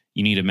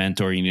you need a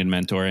mentor.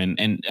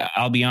 And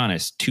I'll be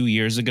honest, 2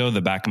 years ago,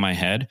 the back of my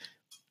head,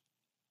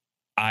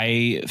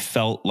 I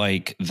felt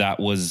like that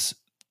was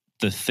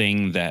the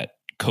thing that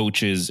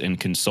coaches and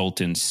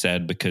consultants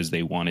said because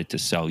they wanted to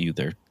sell you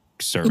their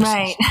services.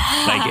 Right.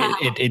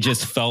 Like it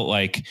just felt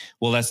like,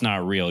 well, that's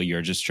not real.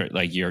 You're just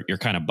like, you're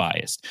kind of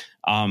biased.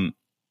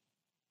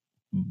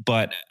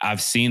 But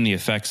I've seen the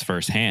effects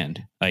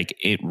firsthand. Like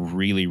it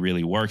really,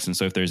 really works. And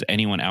so if there's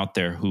anyone out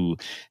there who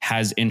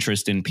has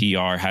interest in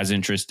PR, has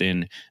interest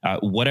in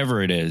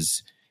whatever it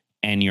is,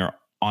 and you're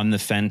on the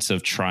fence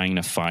of trying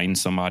to find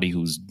somebody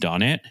who's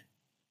done it,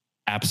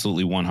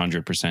 absolutely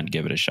 100%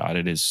 give it a shot.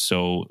 It is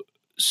so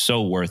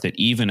worth it,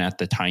 even at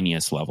the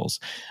tiniest levels.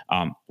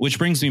 Which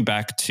brings me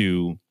back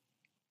to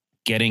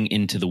getting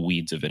into the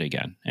weeds of it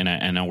again. And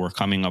I know we're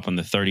coming up on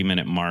the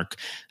 30-minute mark.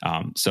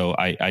 So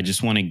I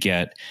just want to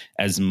get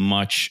as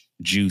much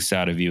juice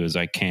out of you as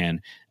I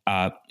can.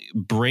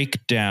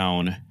 Break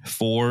down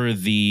for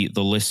the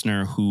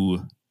listener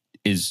who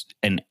is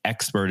an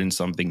expert in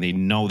something. They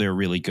know they're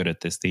really good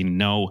at this. They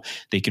know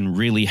they can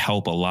really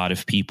help a lot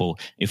of people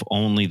if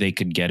only they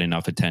could get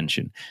enough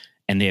attention.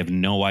 And they have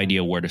no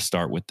idea where to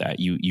start with that.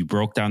 You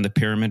broke down the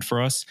pyramid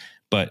for us,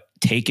 but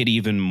take it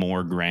even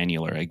more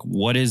granular. Like,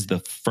 what is the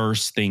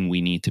first thing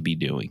we need to be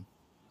doing?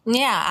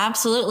 Yeah,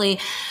 absolutely.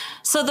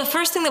 So the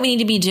first thing that we need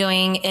to be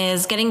doing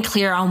is getting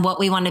clear on what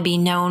we want to be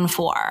known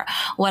for.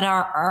 What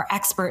are our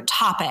expert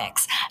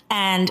topics?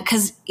 And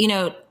because,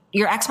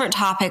 your expert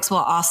topics will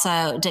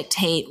also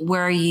dictate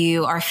where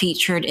you are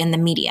featured in the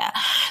media.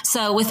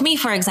 So with me,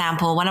 for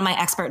example, one of my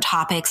expert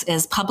topics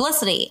is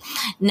publicity.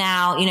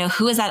 Now,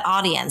 who is that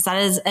audience? That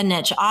is a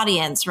niche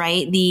audience,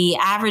 right? The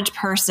average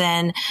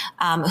person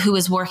who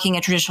is working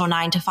a traditional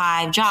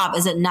 9-to-5 job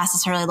isn't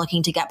necessarily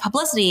looking to get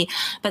publicity,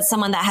 but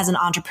someone that has an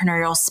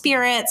entrepreneurial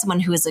spirit,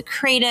 someone who is a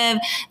creative,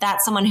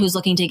 that's someone who's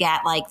looking to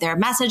get like their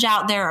message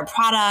out there, a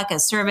product, a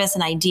service,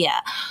 an idea.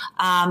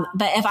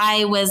 But if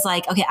I was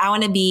like, okay, I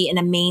want to be in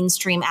a mainstream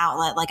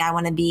outlet, like I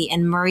want to be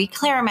in Marie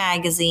Claire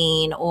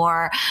magazine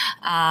or,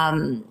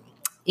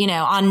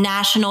 on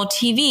national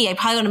TV, I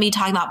probably want to be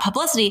talking about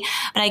publicity,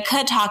 but I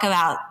could talk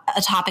about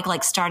a topic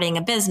like starting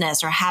a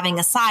business or having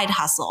a side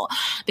hustle,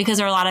 because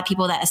there are a lot of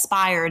people that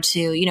aspire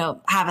to,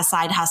 have a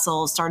side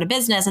hustle, start a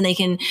business, and they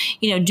can,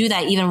 do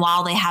that even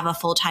while they have a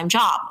full-time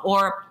job.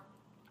 Or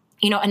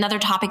another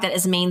topic that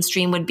is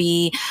mainstream would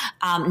be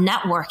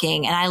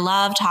networking. And I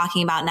love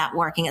talking about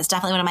networking. It's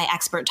definitely one of my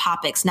expert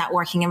topics,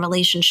 networking and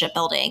relationship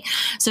building.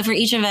 So for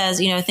each of us,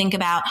 think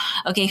about,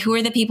 okay, who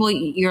are the people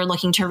you're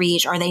looking to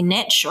reach? Are they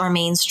niche or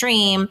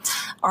mainstream,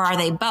 or are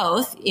they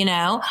both,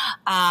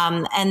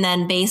 and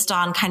then based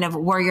on kind of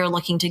where you're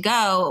looking to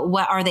go,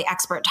 what are the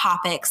expert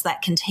topics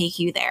that can take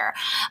you there?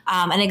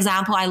 An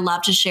example I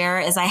love to share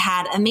is I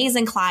had an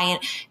amazing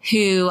client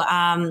who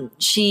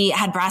she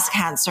had breast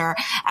cancer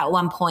at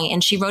one point.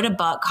 And she wrote a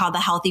book called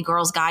The Healthy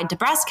Girl's Guide to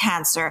Breast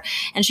Cancer.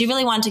 And she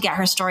really wanted to get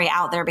her story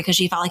out there because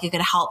she felt like it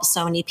could help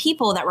so many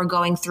people that were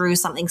going through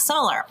something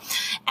similar.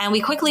 And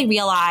we quickly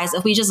realized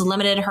if we just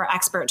limited her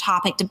expert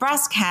topic to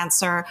breast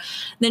cancer,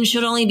 then she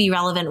would only be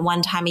relevant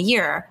one time a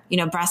year,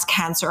 Breast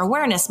Cancer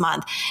Awareness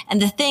Month.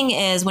 And the thing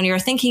is, when you're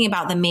thinking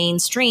about the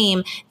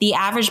mainstream, the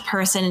average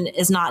person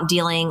is not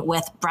dealing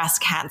with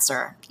breast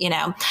cancer.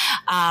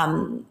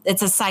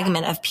 It's a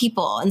segment of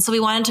people. And so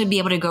we wanted to be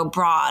able to go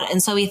broad.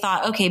 And so we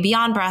thought, okay,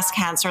 beyond breast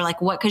cancer,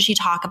 like what could she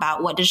talk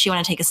about? What does she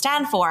want to take a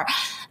stand for?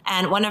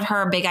 And one of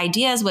her big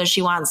ideas was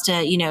she wants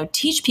to,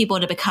 teach people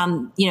to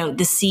become,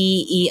 the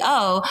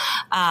CEO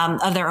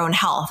of their own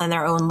health and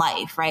their own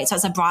life, right? So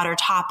it's a broader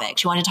topic.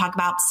 She wanted to talk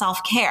about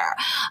self-care.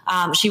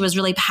 She was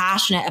really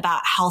passionate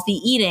about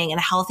healthy eating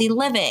and healthy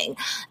living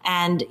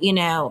and,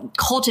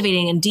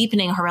 cultivating and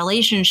deepening her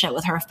relationship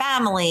with her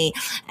family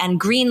and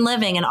green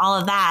living and all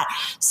of that.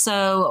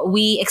 So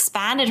we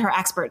expanded her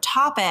expert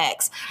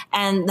topics,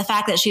 and the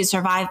fact that she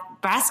survived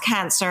breast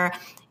cancer,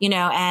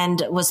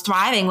 and was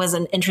thriving was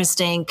an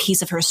interesting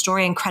piece of her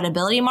story and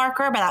credibility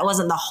marker, but that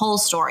wasn't the whole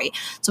story.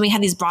 So we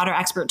had these broader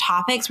expert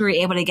topics. We were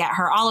able to get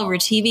her all over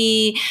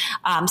TV,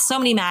 so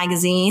many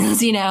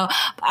magazines,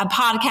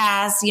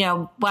 podcasts,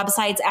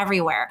 websites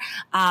everywhere.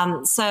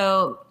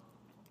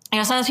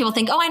 Sometimes people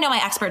think, I know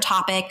my expert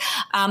topic,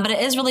 but it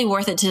is really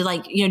worth it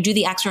to do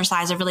the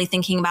exercise of really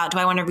thinking about, do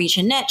I want to reach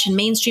a niche and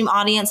mainstream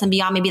audience and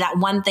beyond maybe that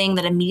one thing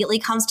that immediately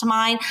comes to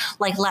mind?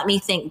 Like, let me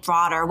think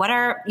broader. What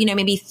are,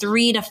 maybe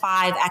 3 to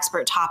 5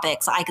 expert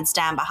topics I could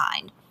stand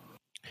behind?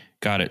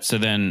 Got it. So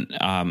then,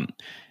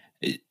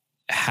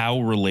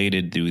 how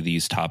related do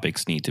these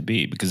topics need to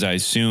be? Because I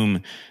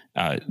assume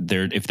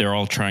if they're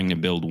all trying to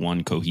build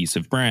one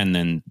cohesive brand,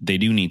 then they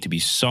do need to be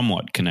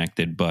somewhat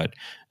connected, but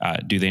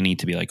do they need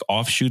to be like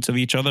offshoots of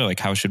each other? Like,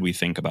 how should we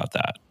think about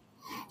that?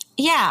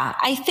 Yeah,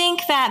 I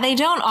think that they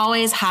don't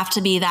always have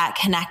to be that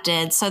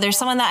connected. So there's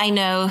someone that I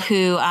know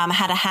who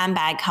had a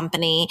handbag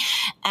company,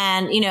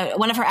 and,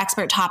 one of her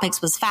expert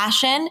topics was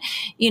fashion,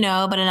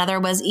 but another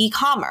was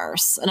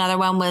e-commerce. Another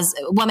one was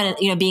women,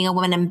 being a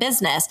woman in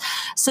business.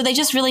 So they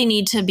just really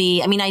need to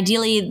be,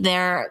 ideally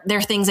they're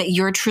things that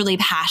you're truly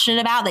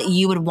passionate about that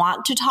you would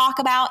want to talk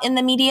about in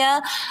the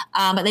media,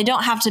 but they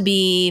don't have to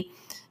be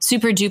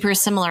super duper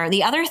similar.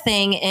 The other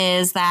thing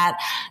is that,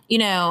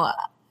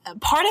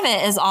 part of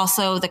it is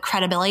also the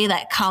credibility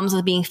that comes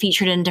with being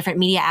featured in different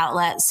media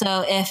outlets.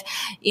 So if,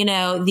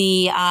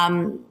 the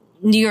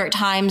New York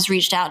Times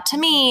reached out to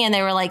me and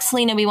they were like,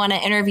 Selena, we want to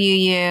interview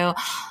you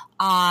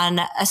on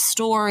a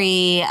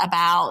story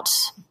about,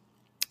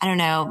 I don't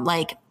know,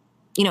 like,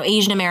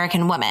 Asian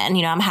American women,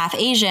 I'm half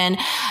Asian,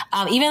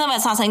 even though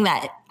that's not something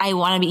that I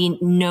want to be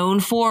known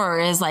for or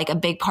is like a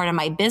big part of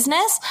my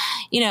business,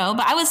 but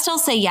I would still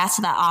say yes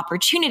to that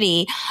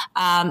opportunity,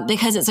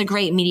 because it's a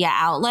great media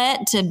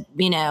outlet to,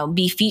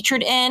 be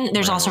featured in.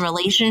 There's also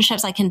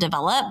relationships I can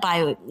develop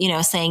by,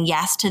 saying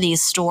yes to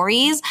these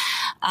stories.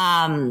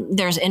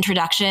 There's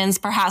introductions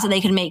perhaps that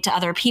they can make to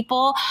other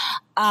people.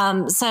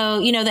 So,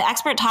 the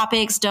expert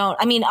topics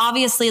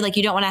obviously, like,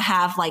 you don't want to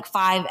have like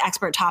 5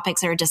 expert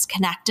topics that are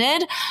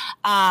disconnected.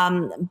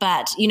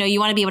 But, you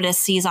want to be able to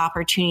seize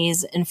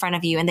opportunities in front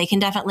of you, and they can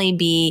definitely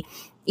be,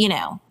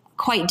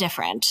 quite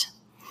different.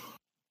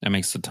 That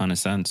makes a ton of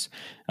sense.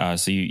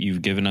 So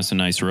you've given us a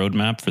nice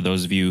roadmap for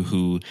those of you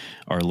who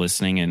are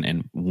listening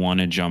and want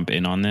to jump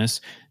in on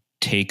this.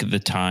 Take the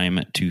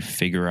time to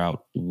figure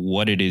out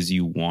what it is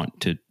you want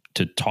to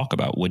talk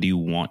about. What do you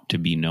want to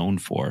be known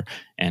for,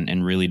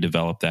 and really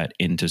develop that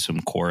into some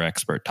core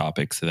expert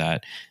topics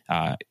that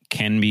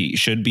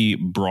should be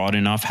broad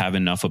enough, have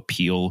enough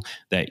appeal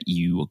that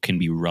you can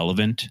be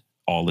relevant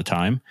all the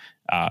time,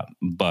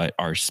 but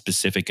are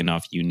specific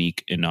enough,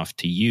 unique enough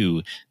to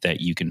you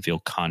that you can feel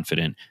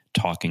confident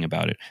talking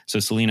about it. So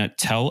Selena,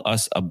 tell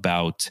us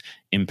about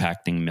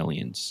Impacting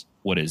Millions.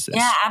 What is this?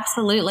 Yeah,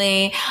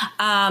 absolutely.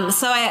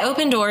 So I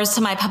open doors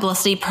to my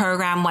publicity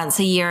program once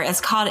a year.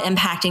 It's called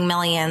Impacting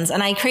Millions.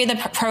 And I created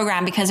the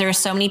program because there are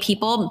so many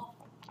people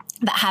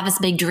that have this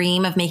big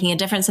dream of making a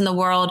difference in the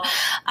world,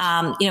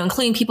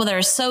 including people that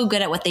are so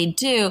good at what they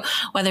do,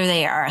 whether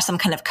they are some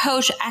kind of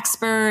coach,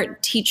 expert,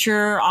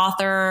 teacher,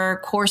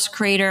 author, course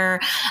creator,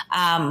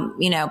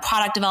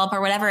 product developer,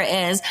 whatever it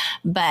is,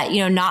 but,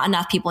 not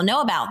enough people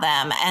know about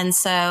them. And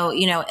so,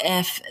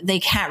 if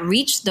they can't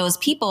reach those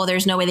people,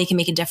 there's no way they can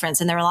make a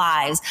difference in their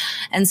lives.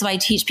 And so I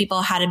teach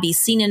people how to be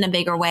seen in a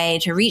bigger way,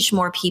 to reach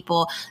more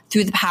people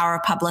through the power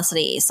of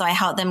publicity. So I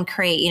help them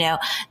create,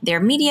 their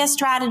media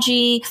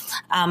strategy,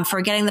 for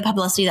getting the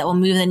publicity that will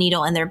move the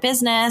needle in their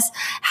business,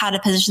 how to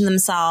position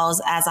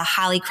themselves as a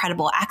highly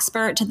credible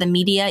expert to the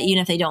media, even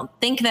if they don't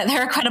think that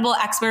they're a credible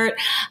expert.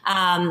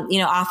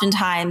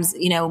 Oftentimes,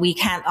 we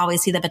can't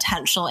always see the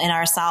potential in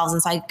ourselves.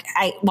 And so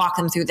I walk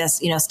them through this,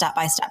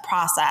 step-by-step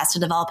process to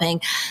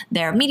developing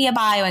their media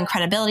bio and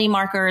credibility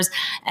markers.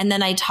 And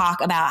then I talk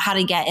about how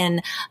to get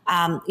in,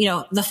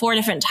 the 4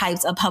 different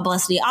types of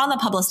publicity on the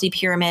publicity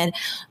pyramid,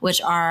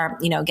 which are,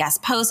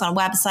 guest posts on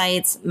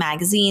websites,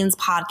 magazines,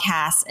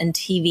 podcasts, and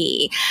TV.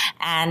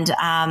 And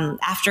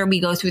after we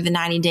go through the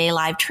 90-day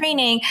live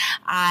training,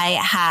 I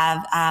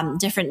have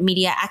different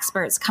media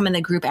experts come in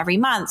the group every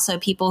month. So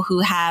people who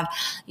have,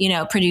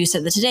 produced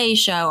at the Today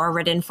Show or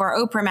written for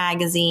Oprah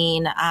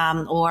Magazine,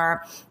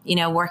 or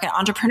work at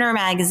Entrepreneur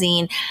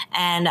Magazine.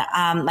 And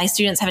my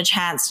students have a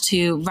chance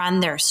to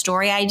run their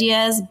story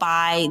ideas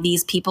by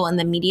these people in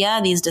the media,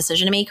 these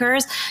decision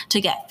makers,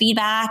 to get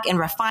feedback and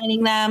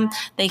refining them.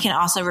 They can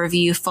also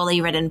review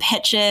fully written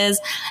pitches.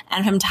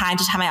 And from time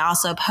to time, I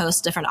also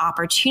post different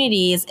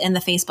opportunities in the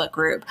Facebook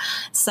group.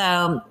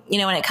 So,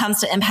 when it comes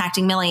to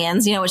impacting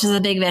millions, which is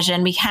a big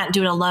vision, we can't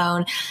do it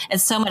alone.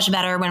 It's so much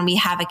better when we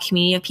have a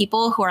community of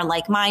people who are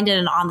like-minded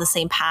and on the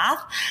same path.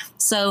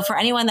 So for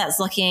anyone that's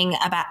looking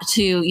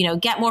to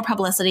get more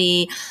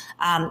publicity,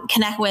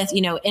 connect with,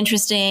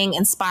 interesting,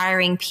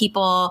 inspiring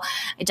people,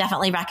 I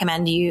definitely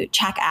recommend you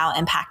check out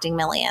Impacting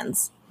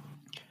Millions.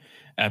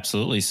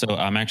 Absolutely. So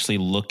I'm actually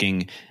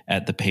looking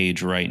at the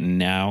page right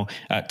now.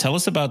 Tell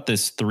us about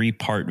this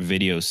 3-part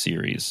video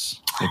series.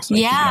 Looks like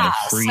you got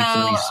a free 3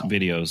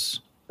 videos.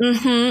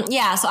 Mm-hmm.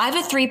 Yeah. So I have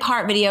a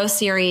 3-part video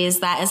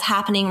series that is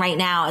happening right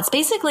now. It's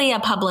basically a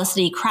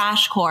publicity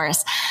crash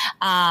course.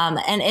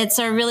 And it's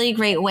a really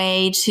great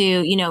way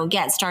to,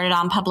 get started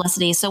on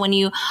publicity. So when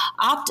you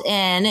opt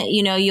in,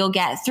 you'll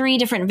get 3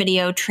 different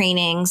video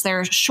trainings.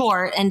 They're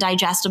short and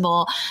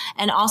digestible,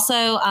 and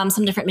also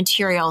some different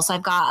materials. So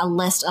I've got a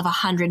list of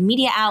 100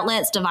 media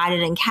outlets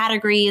divided in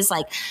categories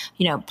like,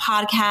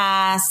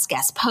 podcasts,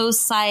 guest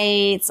post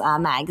sites,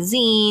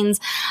 magazines.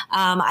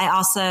 I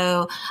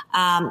also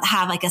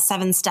have like a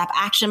 7-step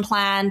action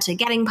plan to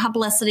getting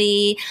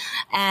publicity.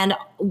 And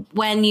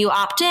when you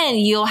opt in,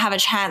 you'll have a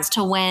chance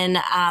to win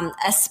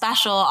a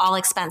special all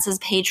expenses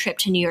paid trip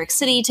to New York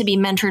City to be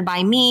mentored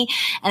by me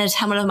and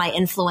attend one of my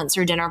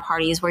influencer dinner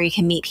parties where you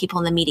can meet people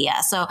in the media.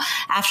 So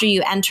after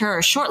you enter,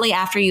 or shortly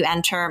after you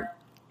enter,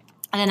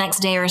 in the next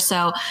day or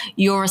so,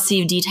 you'll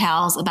receive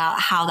details about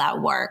how that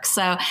works.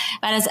 So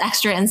that is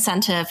extra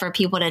incentive for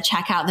people to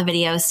check out the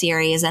video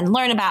series and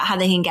learn about how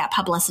they can get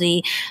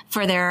publicity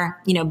for their,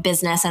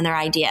 business and their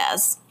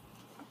ideas.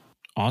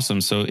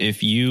 Awesome. So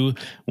if you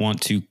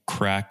want to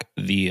crack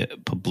the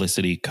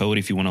publicity code,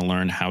 if you want to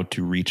learn how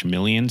to reach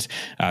millions,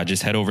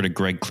 just head over to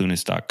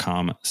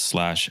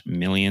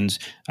gregclunis.com/millions.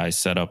 I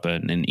set up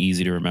an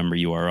easy to remember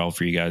URL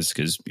for you guys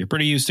because you're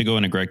pretty used to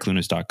going to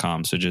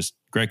gregclunis.com. So just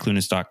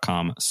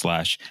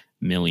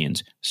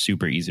gregclunis.com/millions.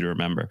 Super easy to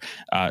remember.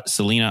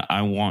 Selena,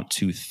 I want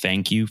to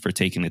thank you for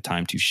taking the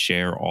time to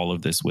share all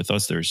of this with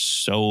us. There's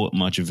so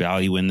much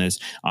value in this.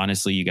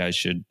 Honestly, you guys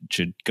should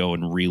go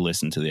and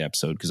re-listen to the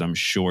episode because I'm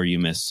sure you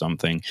missed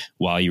something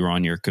while you're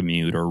on your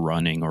commute or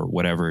running or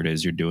whatever it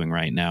is you're doing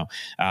right now.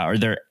 Are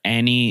there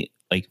any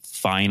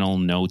final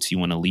notes you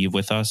want to leave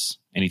with us?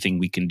 Anything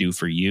we can do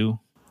for you?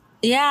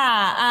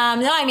 Yeah.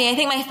 No, I mean, I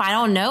think my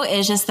final note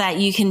is just that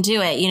you can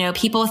do it. You know,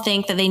 people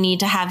think that they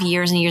need to have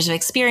years and years of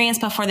experience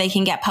before they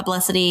can get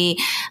publicity.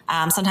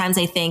 Sometimes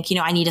they think,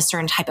 I need a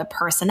certain type of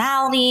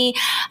personality.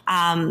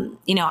 I'm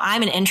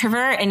an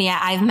introvert and yet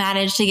I've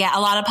managed to get a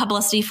lot of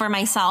publicity for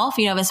myself.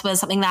 This was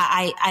something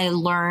that I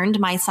learned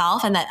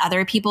myself and that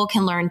other people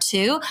can learn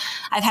too.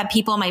 I've had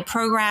people in my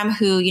program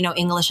who,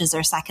 English is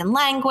their second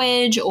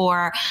language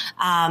or,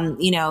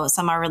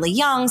 some are really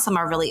young, some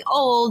are really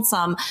old,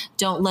 some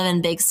don't live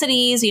in big cities.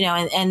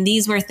 And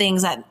these were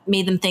things that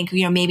made them think,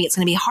 maybe it's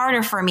going to be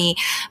harder for me.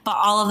 But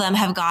all of them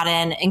have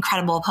gotten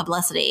incredible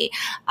publicity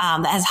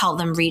that has helped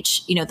them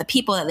reach, the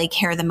people that they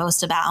care the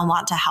most about and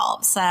want to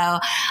help. So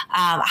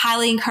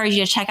highly encourage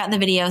you to check out the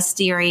video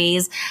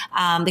series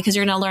because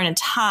you're going to learn a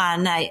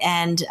ton. I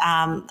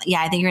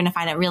think you're going to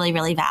find it really,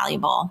 really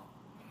valuable.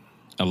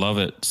 I love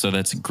it. So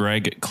that's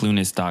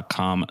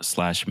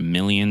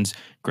gregclunis.com/millions,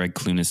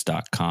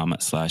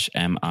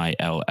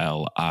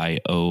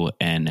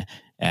 gregclunis.com/millions.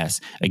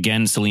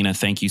 Again, Selena,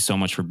 thank you so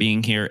much for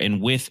being here.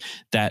 And with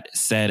that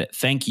said,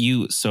 thank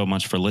you so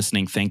much for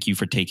listening. Thank you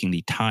for taking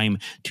the time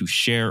to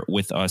share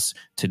with us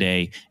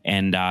today.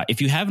 And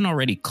if you haven't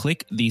already,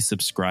 click the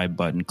subscribe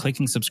button.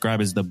 Clicking subscribe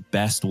is the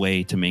best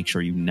way to make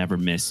sure you never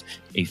miss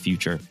a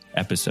future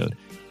episode.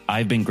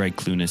 I've been Greg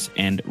Clunis,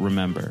 and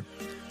remember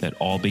that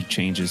all big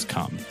changes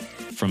come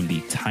from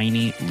the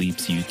tiny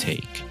leaps you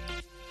take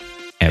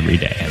every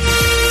day.